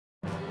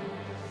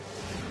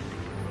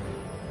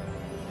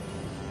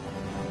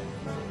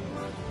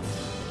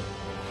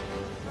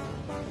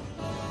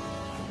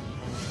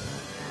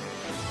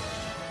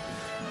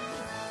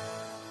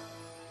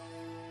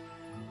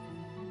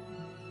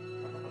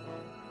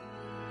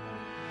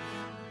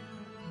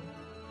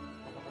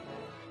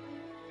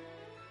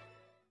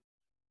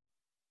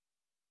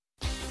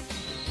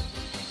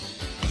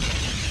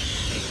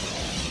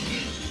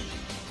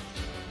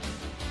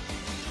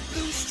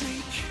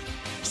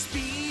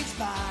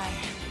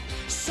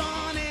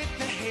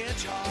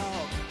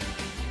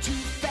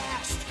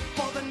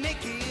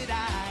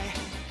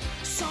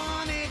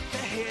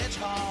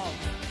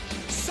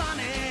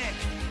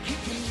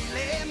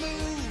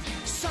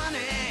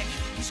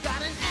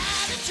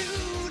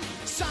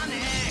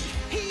Sonic,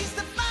 he's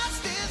the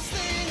fastest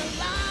thing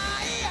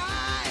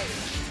alive.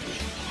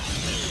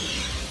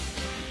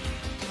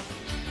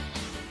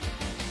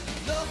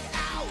 Look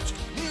out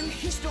when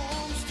he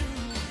storms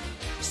through.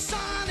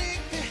 Sonic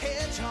the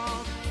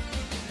Hedgehog,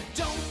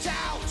 don't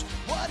doubt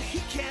what he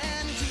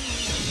can do.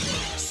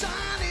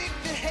 Sonic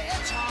the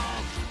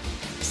Hedgehog,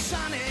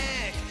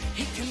 Sonic,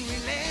 he can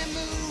really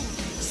move.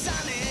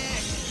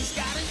 Sonic, he's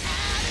got an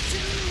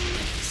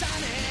attitude.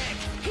 Sonic,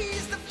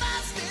 he's the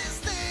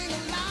fastest thing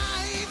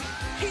alive.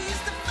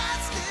 He's the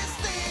fastest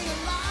thing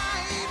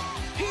alive.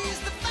 He's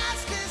the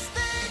fastest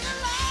thing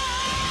alive.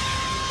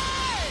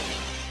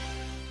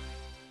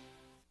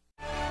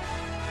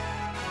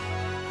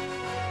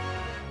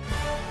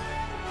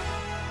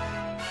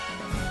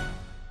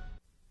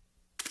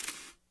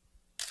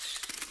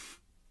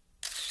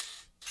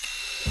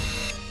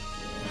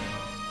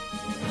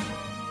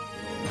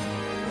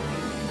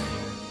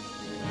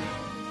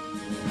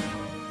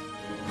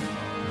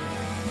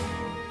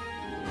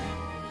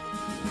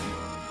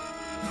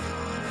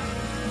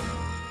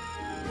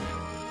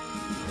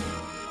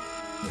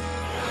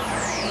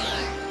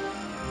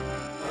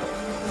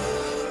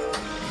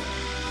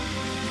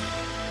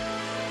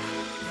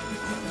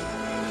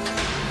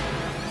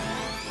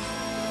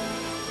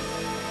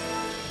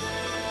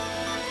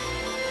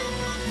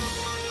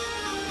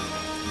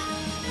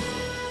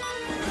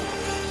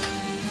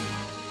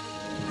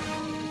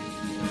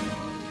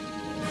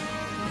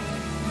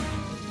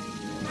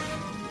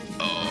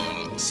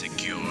 All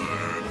secure.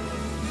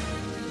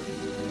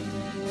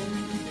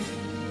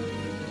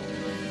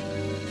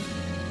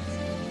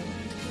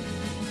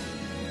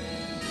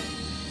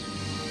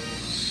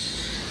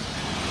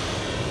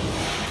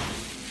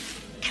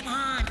 Come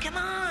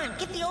on,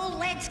 get the old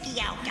lead ski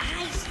out,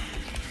 guys.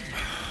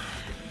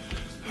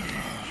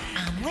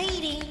 I'm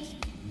waiting.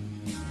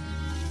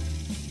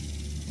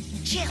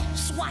 Chill,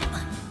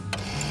 swiper.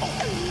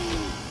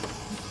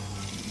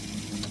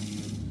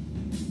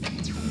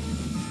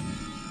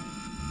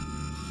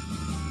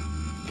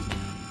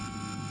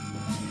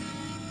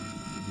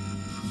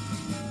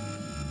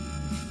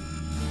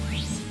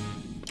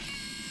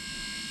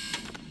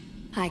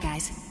 Hi,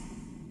 guys.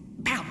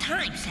 About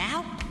time,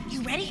 Sal.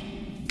 You ready?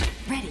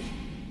 Ready.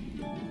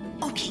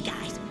 Okay,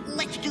 guys,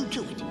 let's do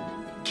to it.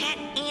 Cat,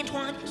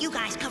 Antoine, you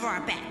guys cover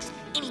our backs.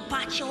 Any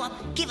bots show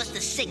up, give us the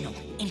signal.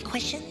 Any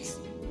questions?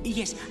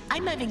 Yes,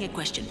 I'm having a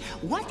question.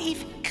 What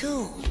if...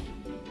 Cool.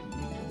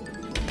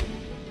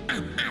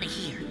 I'm out of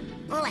here.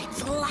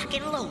 Let's lock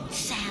and load,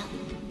 Sal.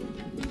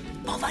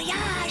 Bon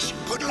voyage!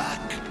 Good luck.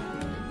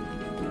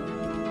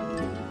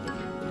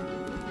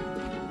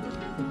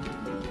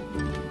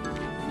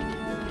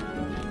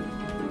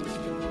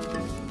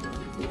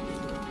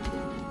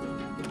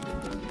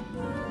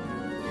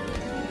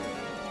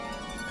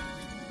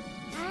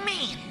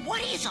 Man,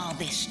 what is all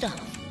this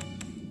stuff?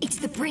 It's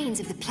the brains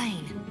of the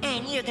plane.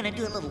 And you're gonna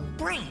do a little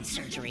brain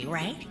surgery,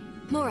 right?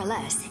 More or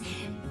less.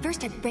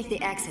 First, I'd break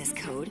the access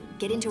code,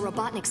 get into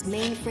Robotnik's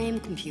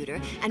mainframe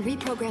computer, and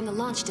reprogram the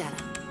launch data.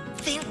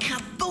 Then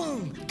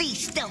kaboom!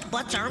 These stealth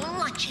butts are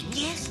lunching,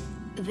 yes?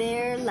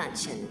 They're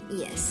luncheon,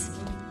 yes.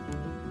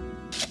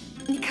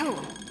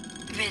 Nicole,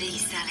 Ready,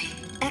 Sally.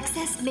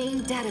 access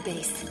main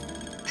database.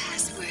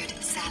 Password,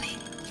 Sally.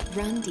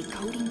 Run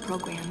decoding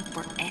program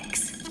for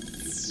X.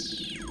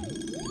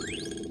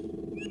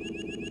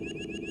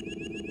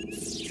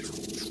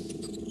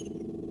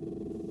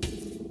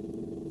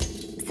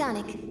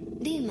 Sonic,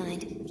 do you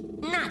mind?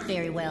 Not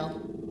very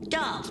well.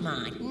 Dogs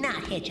mind,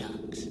 not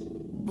hedgehogs.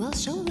 Well,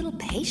 show a little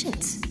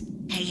patience.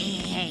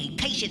 Hey,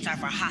 patients are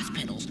for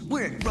hospitals.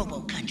 We're in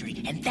robo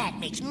country, and that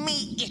makes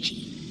me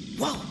itchy.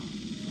 Whoa!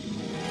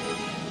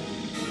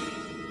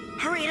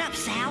 Hurry it up,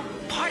 Sal.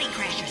 Party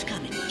crasher's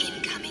coming.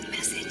 Incoming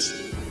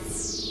message.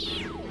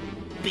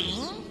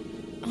 Bean?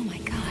 Oh my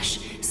gosh,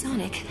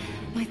 Sonic,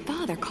 my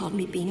father called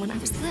me Bean when I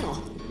was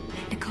little.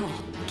 Nicole,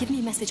 give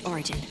me message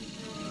origin.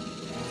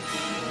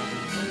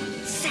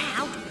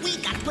 Sal, we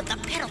gotta put the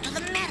pedal to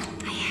the metal.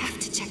 I have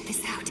to check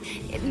this out.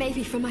 It may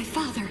be from my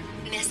father.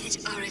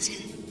 Message origin.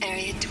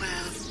 Area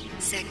 12.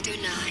 Sector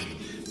 9.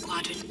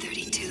 Quadrant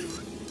 32.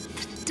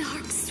 The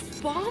dark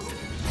swamp?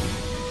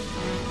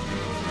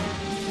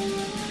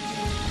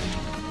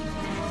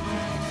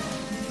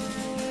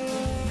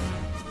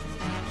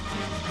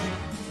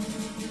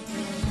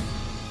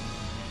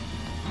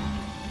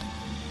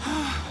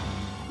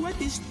 What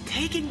is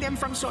taking them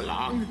from so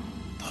long?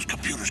 Those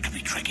computers can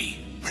be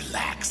tricky.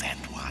 Relax,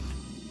 Antoine.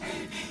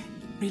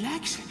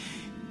 Relax?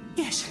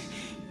 Yes.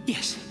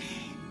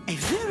 A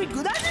very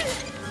good idea.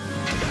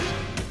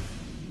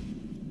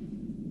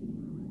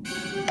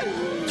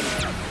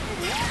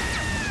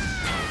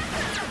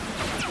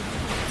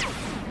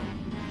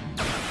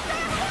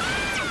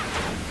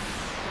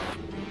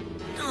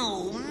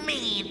 Oh,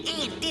 man,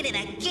 Ant did it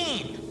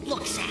again.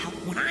 Look, Sal,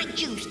 when I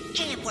juice,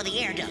 jam for the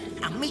air duct.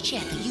 I'll meet you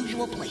at the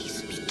usual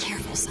place. Be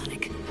careful,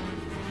 Sonic.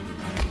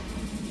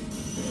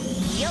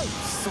 Yo,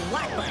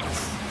 SWAT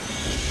butts.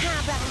 How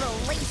about a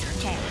little laser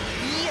tag?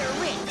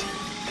 You're it.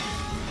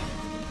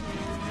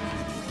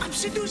 A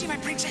Upsi-doozy, my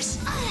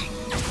princess.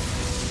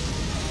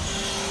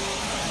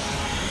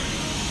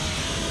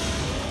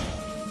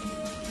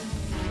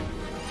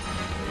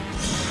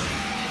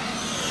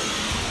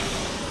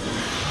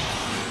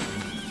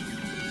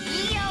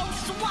 Yo,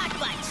 SWAT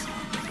butts!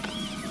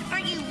 Are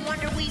you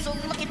Wonder Weasel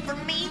looking for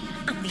me?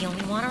 I'm the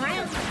only one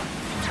around.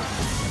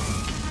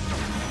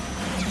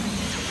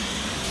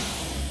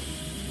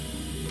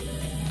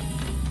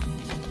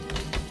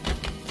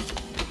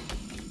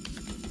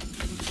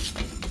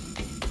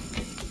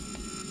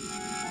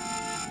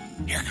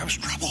 Here comes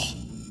trouble.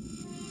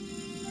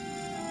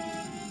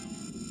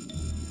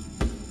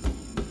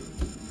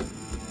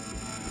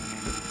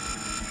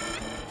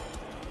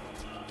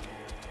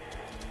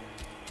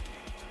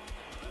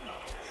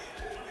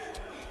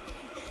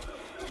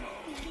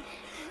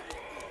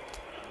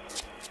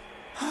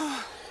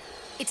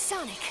 It's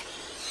Sonic.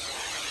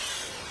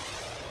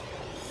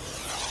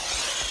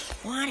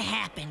 What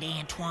happened,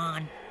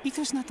 Antoine? It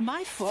was not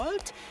my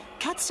fault.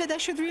 Cat said I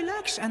should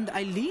relax, and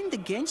I leaned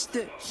against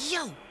the...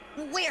 Yo,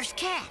 where's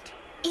Cat?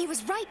 He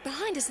was right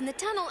behind us in the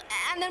tunnel,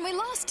 and then we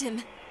lost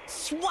him.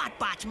 SWAT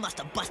bots must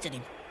have busted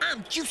him.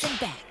 I'm juicing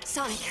back.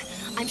 Sonic,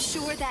 I'm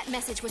sure that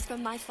message was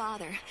from my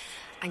father.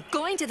 I'm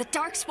going to the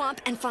Dark Swamp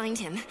and find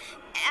him.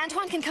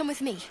 Antoine can come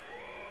with me.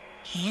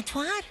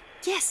 Antoine?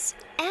 Yes,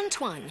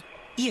 Antoine.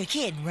 You're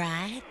kidding,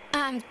 right?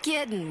 I'm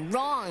kidding.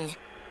 Wrong.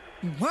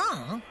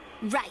 Wrong?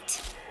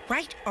 Right.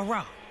 Right or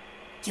wrong?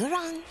 You're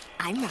wrong.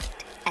 I'm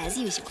right, as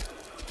usual.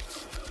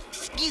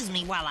 Excuse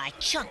me while I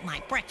chunk my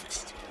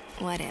breakfast.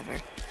 Whatever.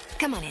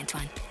 Come on,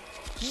 Antoine.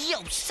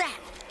 Yo, Sap!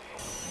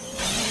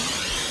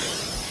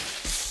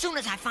 Soon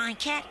as I find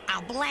Cat,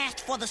 I'll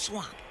blast for the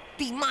swamp.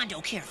 Be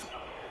mondo careful.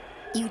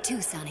 You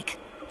too, Sonic.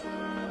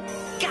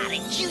 Gotta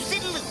juice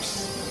it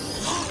loose.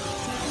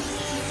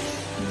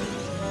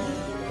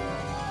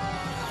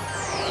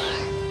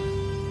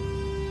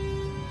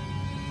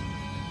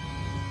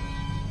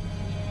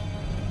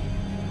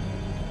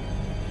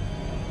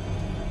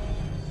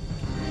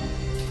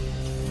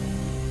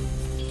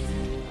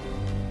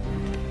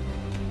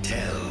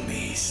 Tell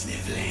me,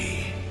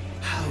 Snively,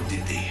 how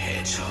did the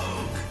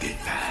hedgehog get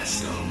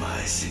past all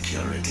my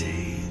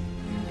security?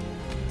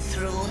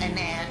 Through an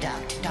air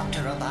duct,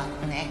 Dr.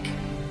 Robotnik.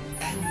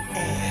 An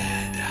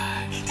air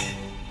duct.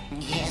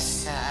 Yes,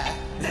 sir.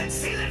 Let's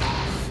seal it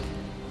off.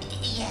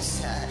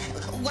 Yes, sir.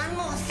 One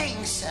more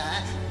thing,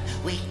 sir.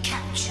 We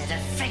captured a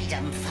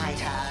freedom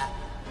fighter.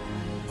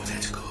 Oh,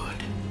 that's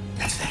good.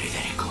 That's very,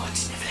 very good,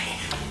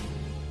 Snively.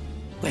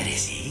 Where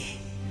is he?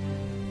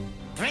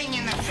 Bring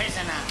in the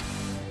prisoner.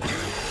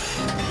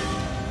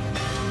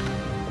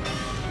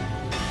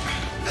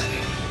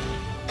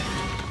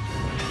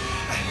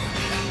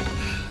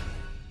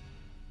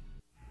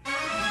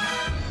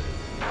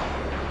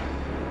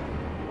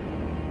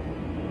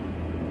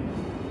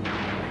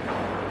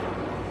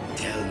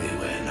 Tell me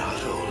where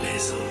not all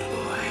is, old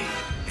boy.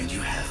 And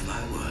you have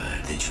my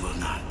word that you will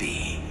not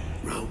be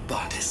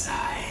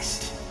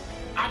roboticized.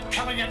 I'm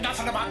telling you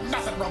nothing about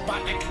nothing,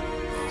 Robotnik.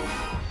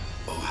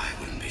 Oh, I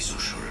wouldn't be so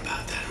sure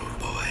about that, old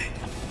boy.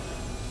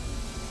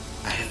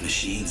 I have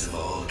machines of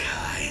all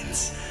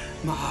kinds.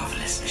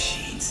 Marvelous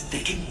machines.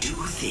 They can do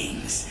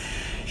things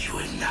you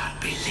would not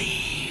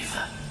believe.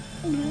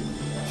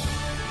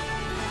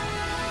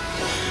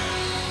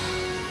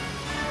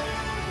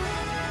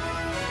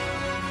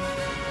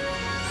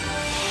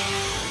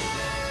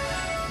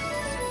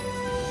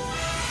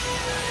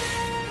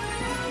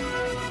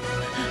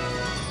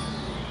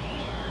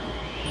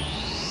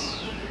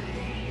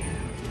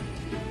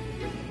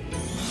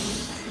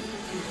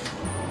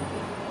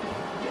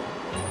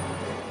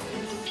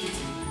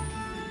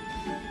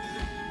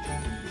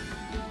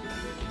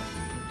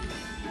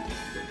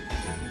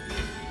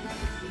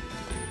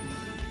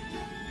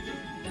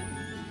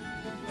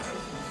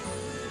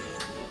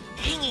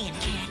 Hang in,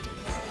 Cat.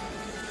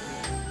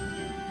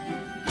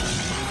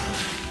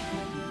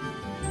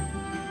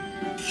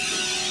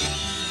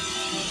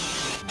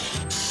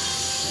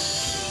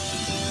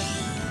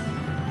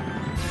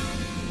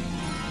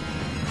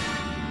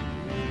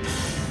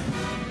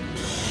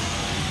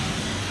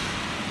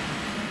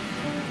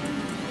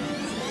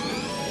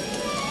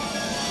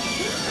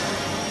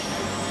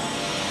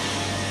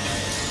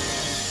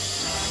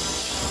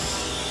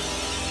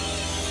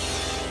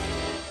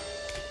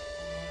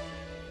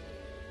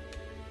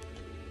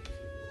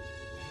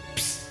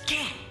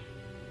 Cat!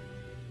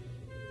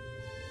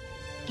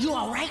 You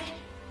all right?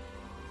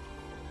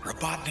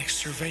 Robotnik's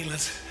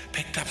surveillance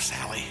picked up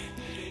Sally.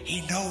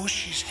 He knows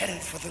she's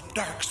headed for the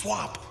Dark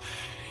Swamp.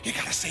 You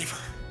gotta save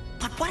her.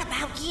 But what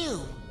about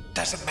you?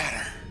 Doesn't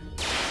matter.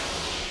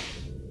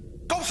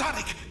 Go,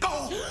 Sonic!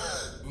 Go!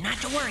 Not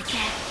to worry,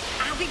 Cat.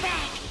 I'll be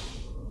back.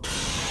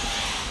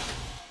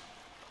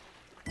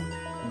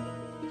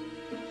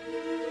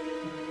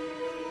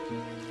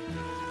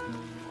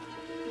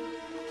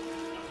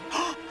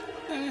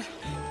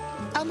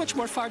 How much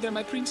more farther,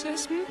 my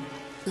princess?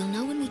 We'll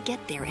know when we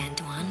get there,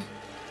 Antoine.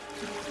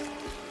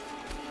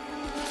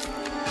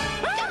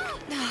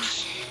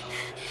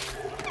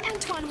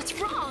 Antoine, what's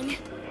wrong?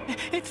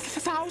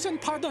 1,000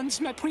 pardons,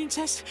 my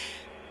princess.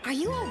 Are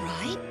you all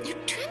right? You're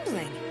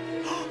trembling.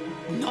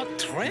 Not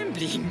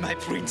trembling, my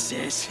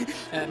princess.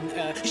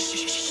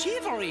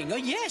 Shivering. Oh,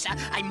 yes.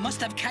 I must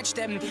have catched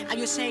them.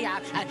 You say,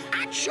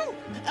 achoo!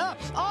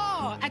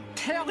 A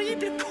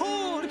terrible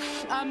cold.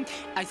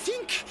 I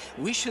think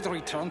we should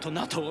return to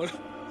Natal.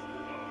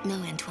 No,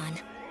 Antoine.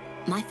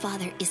 My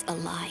father is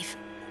alive.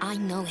 I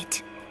know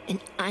it. And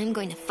I'm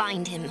going to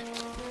find him.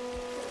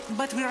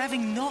 But we're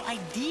having no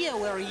idea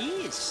where he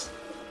is.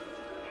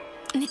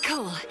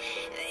 Nicole,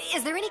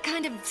 is there any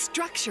kind of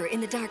structure in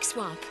the dark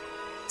swamp?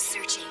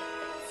 Searching.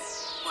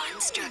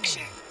 One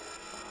structure.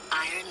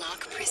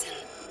 Ironlock prison.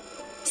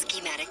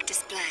 Schematic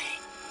display.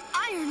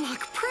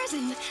 Ironlock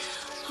prison?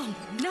 Oh,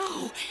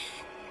 no.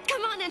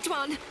 Come on,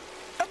 Antoine.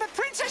 But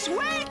princess,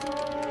 wait!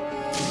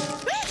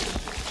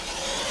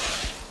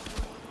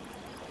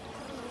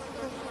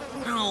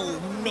 Oh,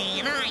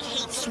 man, I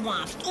hate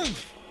swamps.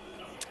 Oof.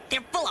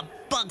 They're full of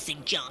bugs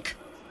and junk.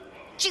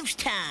 Juice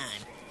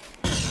time.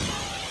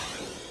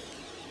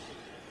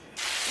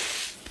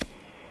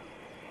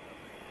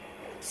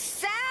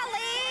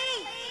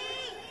 Sally!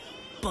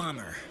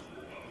 Bummer.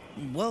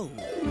 Whoa.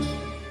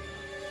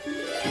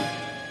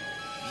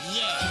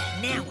 Yeah,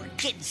 now we're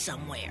getting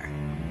somewhere.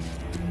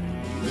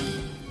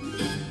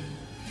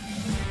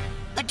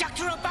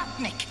 Dr.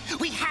 Robotnik,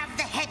 we have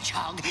the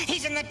hedgehog.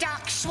 He's in the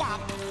dark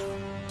swamp.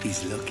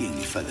 He's looking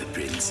for the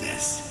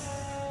princess.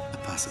 A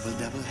possible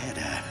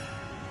doubleheader.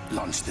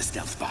 Launch the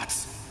stealth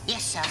bots.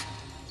 Yes, sir.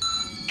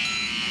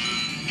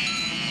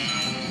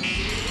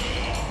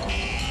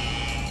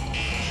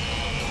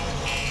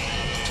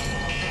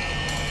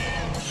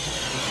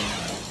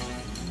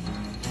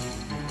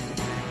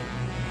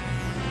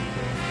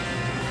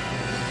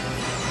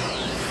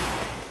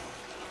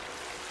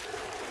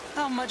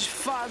 How much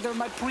farther,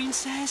 my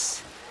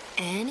princess?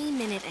 Any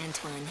minute,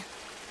 Antoine.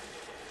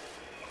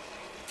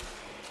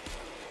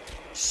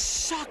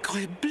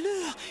 Sacre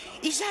bleu!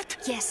 Is that...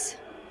 Yes,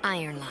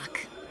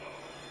 Ironlock.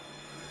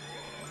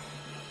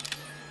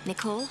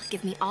 Nicole,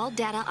 give me all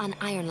data on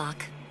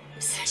Ironlock.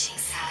 Searching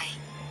site.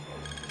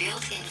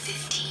 Built in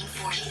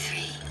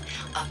 1543.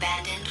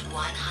 Abandoned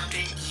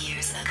 100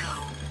 years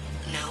ago.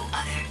 No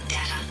other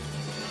data.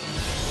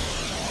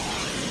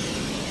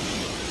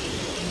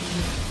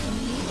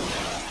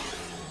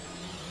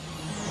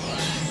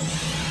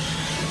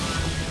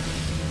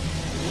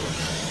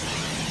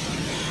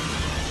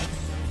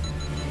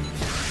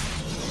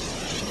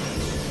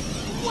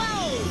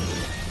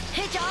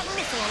 Hedgehog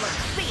missile alert,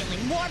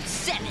 failing warp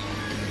 7.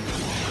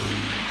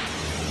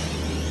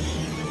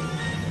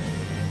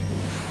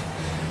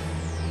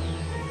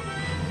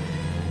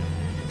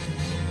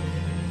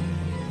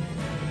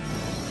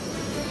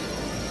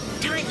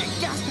 Time to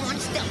dust one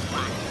stealth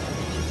bot.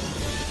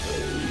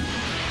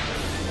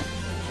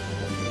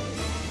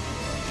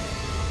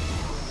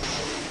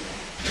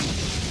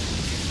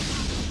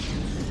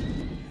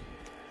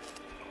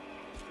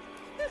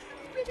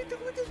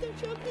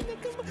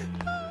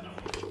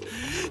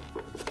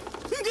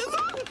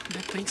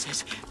 My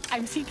princess,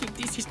 I'm thinking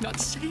this is not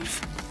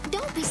safe.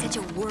 Don't be such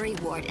a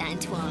worrywart,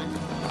 Antoine.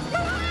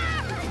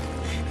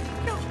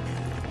 No!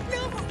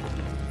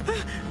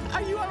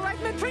 Are you all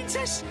right, my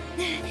princess?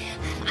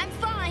 I'm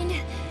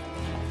fine.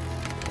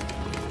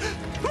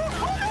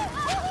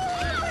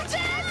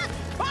 Princess!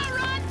 All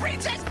right,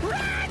 princess,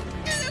 run!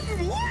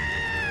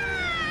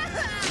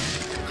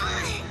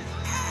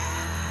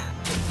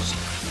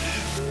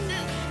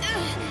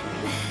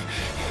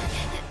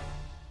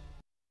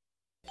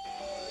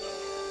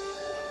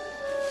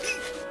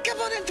 Come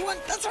on, Antoine.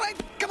 That's right.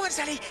 Come on,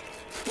 Sally.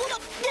 Pull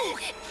up.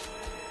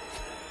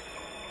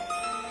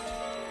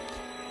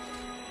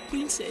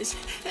 Princess,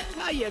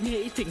 I am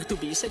hating to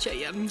be such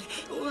a,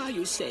 how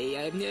you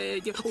say,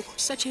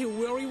 such a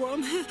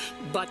worrywart.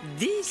 But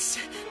this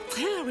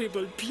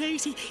terrible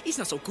place is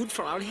not so good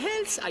for our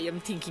health. I am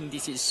thinking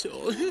this is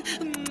so.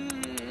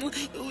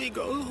 We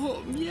go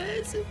home,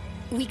 yes?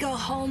 We go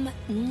home?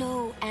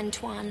 No,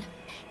 Antoine.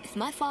 If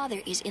my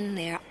father is in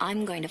there,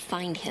 I'm going to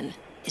find him.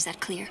 Is that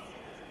clear?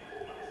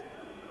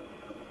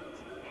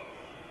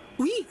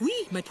 Oui,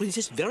 my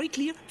princess, very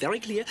clear,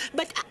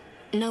 but...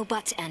 No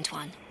buts,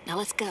 Antoine. Now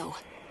let's go.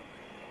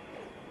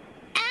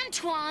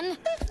 Antoine!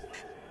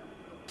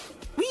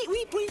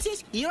 Oui,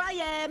 princess, here I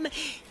am.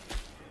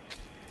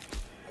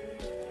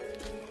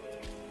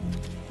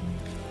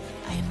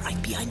 I am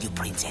right behind you,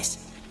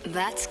 princess.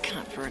 That's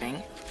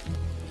comforting.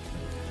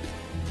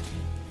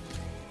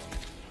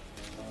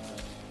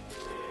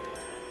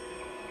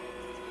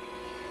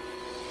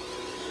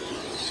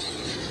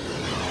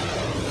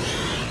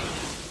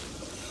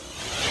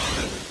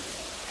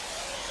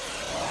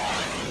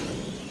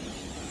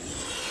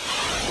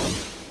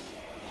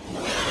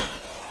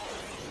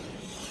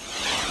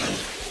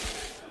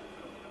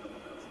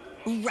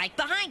 Right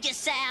behind you,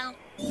 Sal.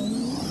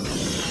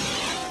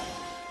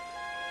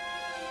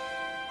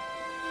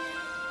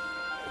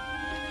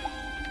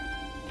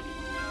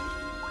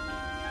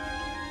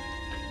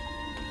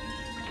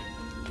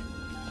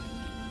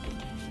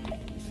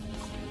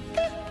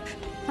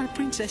 My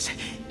princess,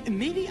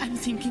 maybe I'm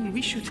thinking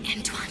we should...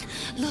 Antoine,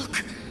 look.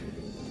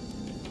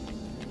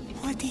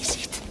 What is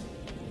it?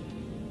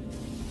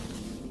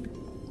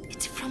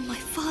 It's from my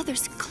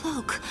father's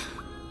cloak.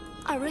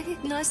 I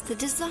recognize the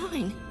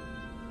design.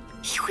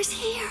 He was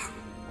here.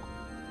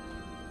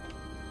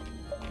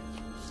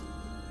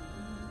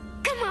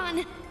 Come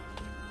on.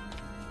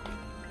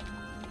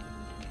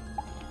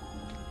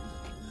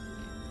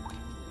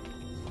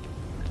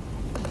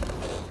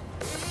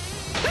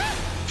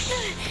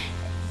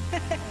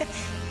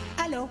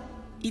 Hello.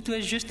 It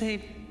was just a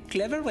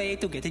clever way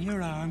to get in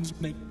your arms,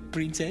 my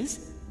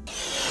princess.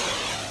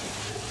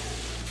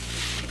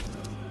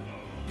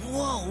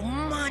 Whoa,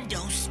 Mondo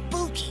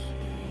spooky.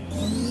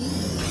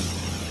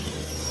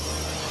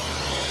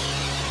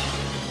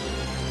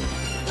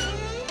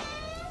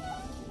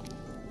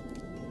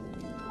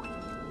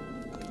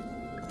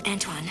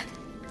 Antoine,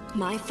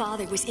 my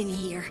father was in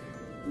here.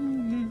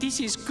 This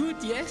is good,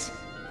 yes?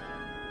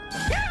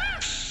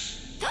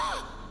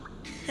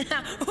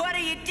 What are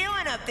you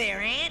doing up there,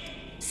 Aunt?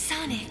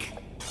 Sonic,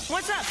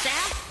 What's up,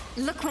 Sal?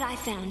 look what I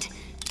found.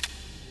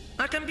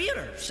 A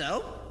computer,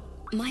 so?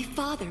 My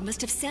father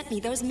must have sent me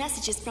those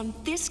messages from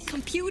this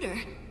computer.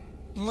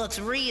 Looks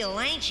real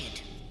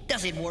ancient.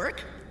 Does it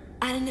work?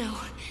 I don't know.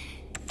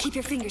 Keep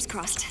your fingers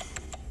crossed.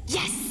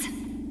 Yes!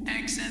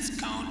 Access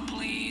code,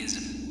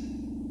 please.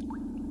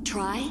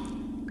 Try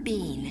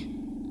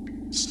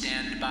Bean.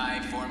 Stand by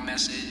for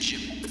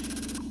message.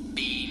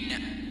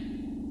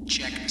 Bean.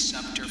 Check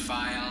subter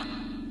file.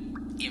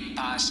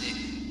 Impossible.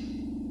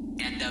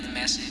 End of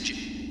message.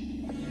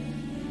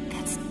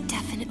 That's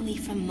definitely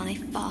from my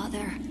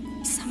father.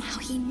 Somehow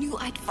he knew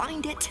I'd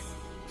find it.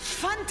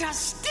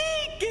 Fantastic!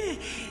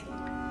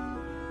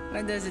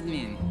 What does it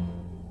mean?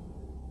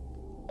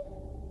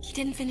 He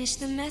didn't finish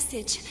the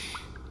message.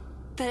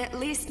 But at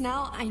least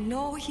now I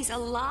know he's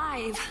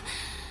alive.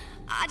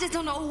 I just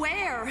don't know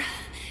where.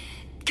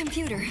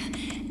 Computer,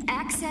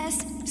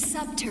 access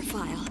subter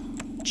file.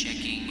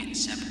 Checking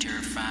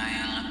subter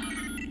file.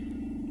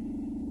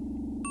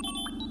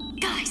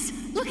 Guys,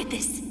 look at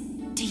this.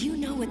 Do you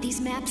know what these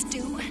maps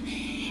do?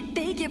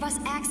 They give us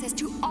access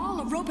to all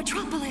of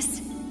Robotropolis.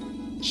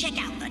 Check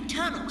out the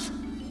tunnels.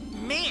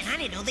 Man, I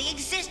didn't know they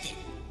existed.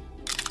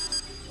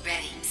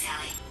 Ready,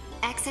 Sally.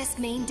 Access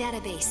main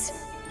database.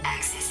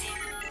 Accessing.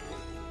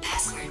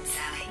 Password,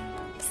 Sally.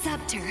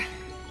 Subter.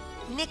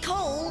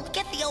 Nicole,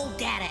 get the old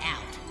data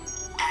out.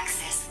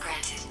 Access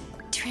granted.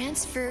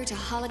 Transfer to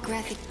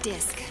holographic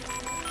disk.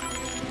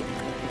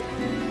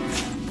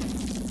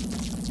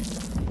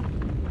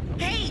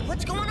 Hey,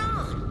 what's going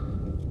on?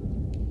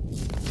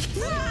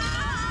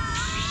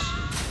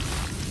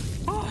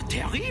 Oh,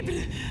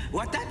 terrible!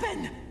 What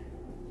happened?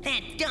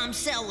 That dumb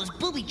cell was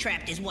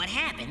booby-trapped is what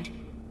happened.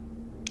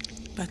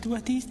 But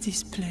what is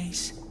this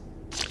place?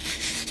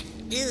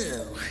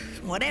 Ew.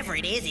 Whatever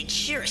it is, it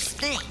sure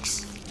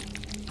stinks.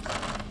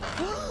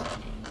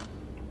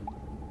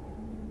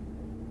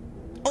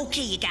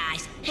 Okay, you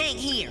guys, hang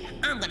here.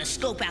 I'm gonna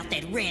scope out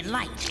that red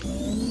light.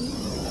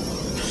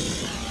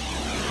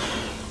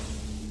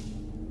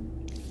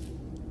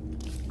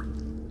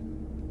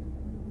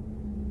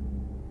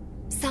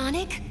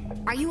 Sonic,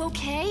 are you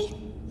okay?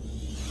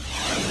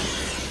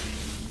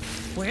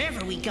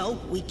 Wherever we go,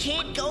 we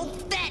can't go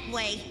that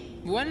way.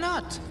 Why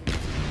not?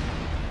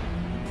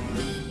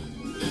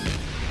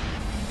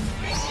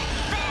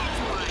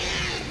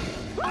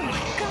 Oh my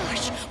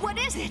gosh, what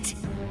is it?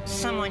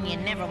 Someone you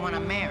never want to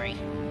marry.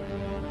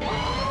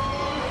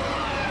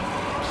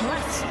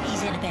 Plus,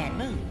 he's in a bad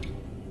mood.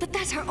 But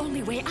that's our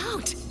only way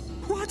out.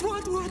 What are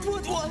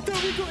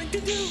we going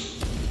to do?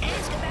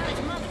 Ask about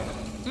his mother.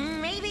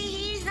 Maybe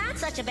he's not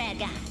such a bad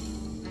guy.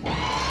 No,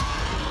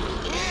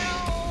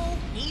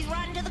 he's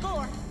rotten to the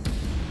core.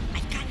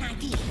 I've got an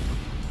idea.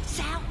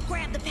 Sal,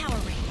 grab the power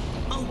ring.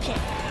 Okay,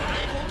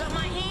 hold up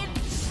my hand,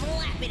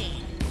 slap it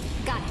in.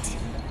 Got it.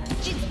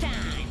 It's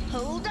time.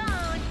 Hold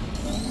on.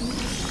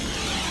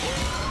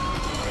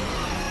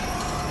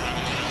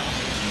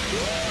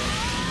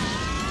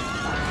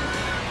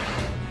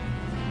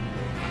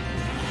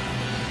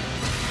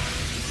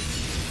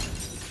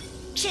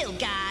 Chill,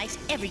 guys.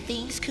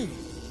 Everything's cool.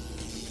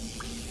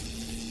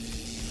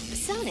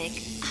 Sonic,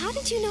 how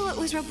did you know it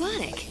was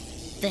robotic?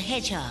 The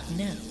hedgehog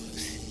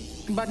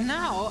knows. But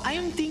now, I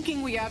am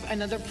thinking we have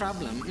another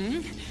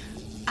problem,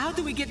 How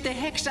do we get the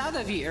hex out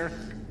of here?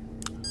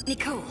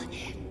 Nicole,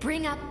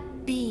 bring up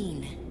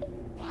Bean.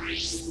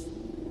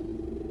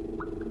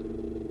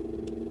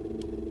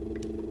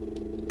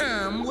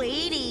 I'm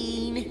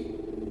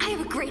waiting. I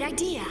have a great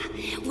idea.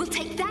 We'll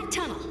take that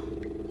tunnel.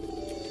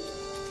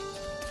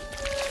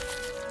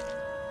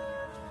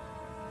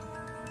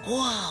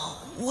 Whoa,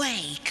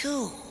 way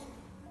cool.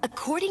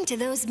 According to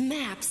those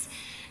maps,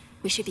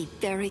 we should be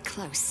very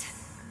close.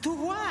 To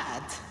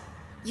what?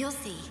 You'll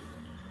see.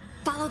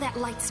 Follow that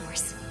light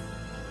source.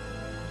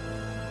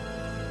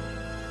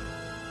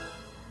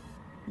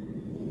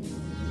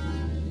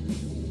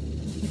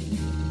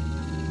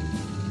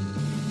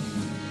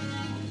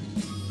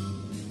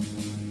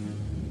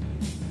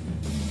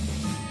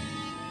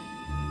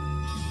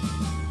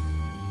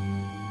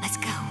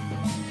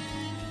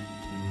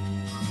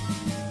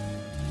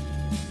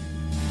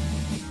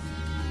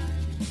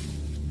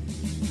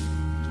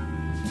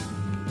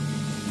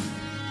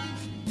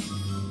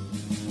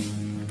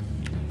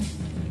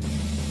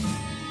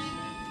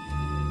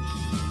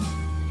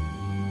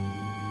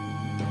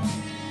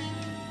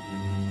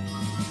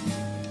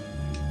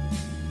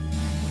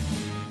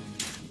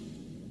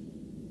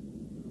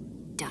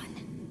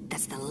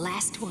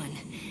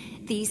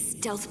 These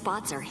stealth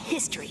bots are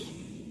history.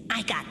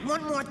 I got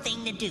one more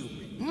thing to do.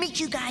 Meet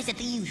you guys at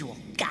the usual.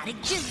 Got it,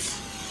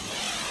 Juice?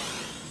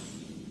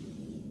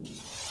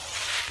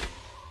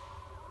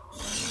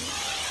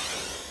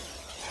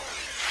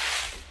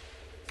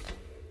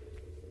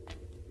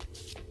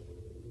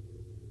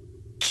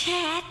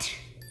 Cat?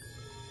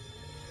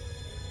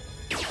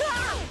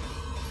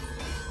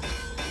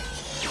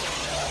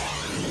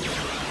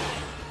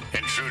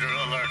 Intruder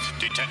alert.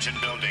 Detention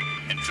building.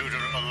 Intruder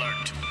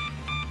alert.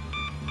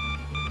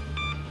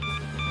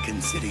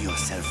 Consider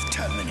yourself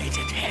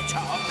terminated,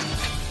 Hedgehog.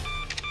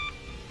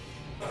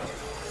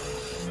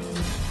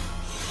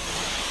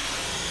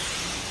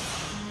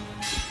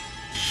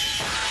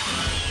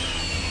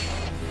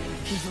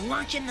 He's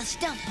launching the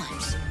stealth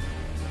bots.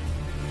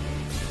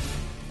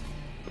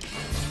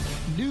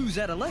 News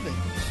at 11.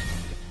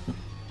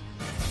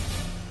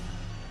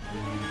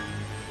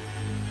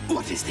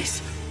 What is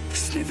this?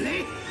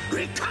 Snively?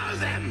 Recall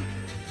them!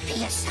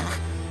 Yes,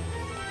 sir.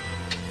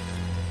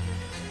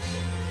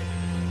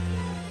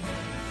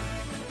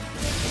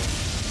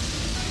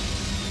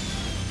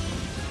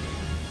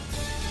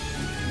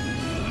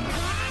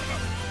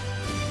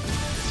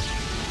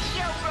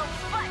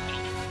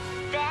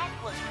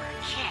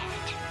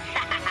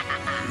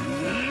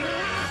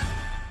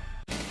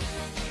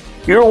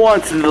 You're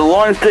watching the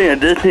launch day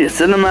of Disney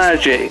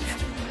Cinemagic.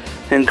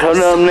 And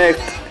coming up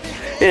next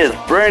is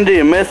Brandy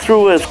and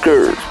Mr.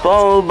 Whiskers,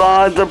 followed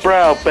by the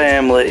Proud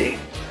Family.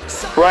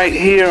 Right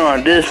here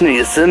on Disney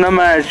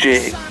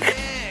Cinemagic.